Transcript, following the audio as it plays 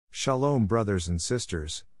Shalom, brothers and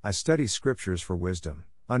sisters. I study scriptures for wisdom,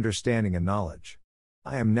 understanding, and knowledge.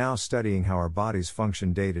 I am now studying how our bodies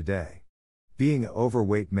function day to day. Being an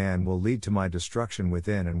overweight man will lead to my destruction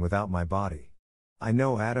within and without my body. I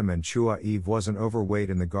know Adam and Eve wasn't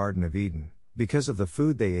overweight in the Garden of Eden, because of the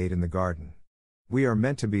food they ate in the garden. We are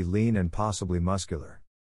meant to be lean and possibly muscular.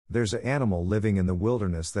 There's an animal living in the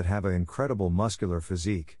wilderness that have an incredible muscular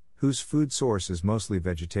physique, whose food source is mostly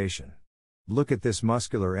vegetation. Look at this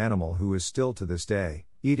muscular animal who is still to this day,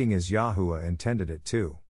 eating as Yahuwah intended it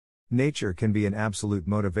to. Nature can be an absolute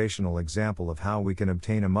motivational example of how we can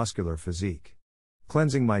obtain a muscular physique.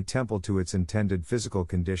 Cleansing my temple to its intended physical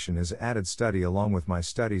condition is added study along with my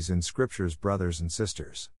studies in scriptures, brothers and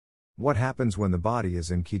sisters. What happens when the body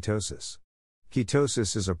is in ketosis?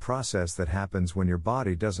 Ketosis is a process that happens when your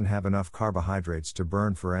body doesn't have enough carbohydrates to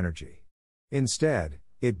burn for energy. Instead,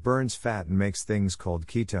 it burns fat and makes things called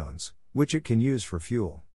ketones, which it can use for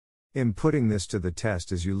fuel. In putting this to the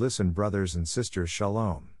test as you listen, brothers and sisters,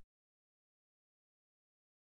 shalom.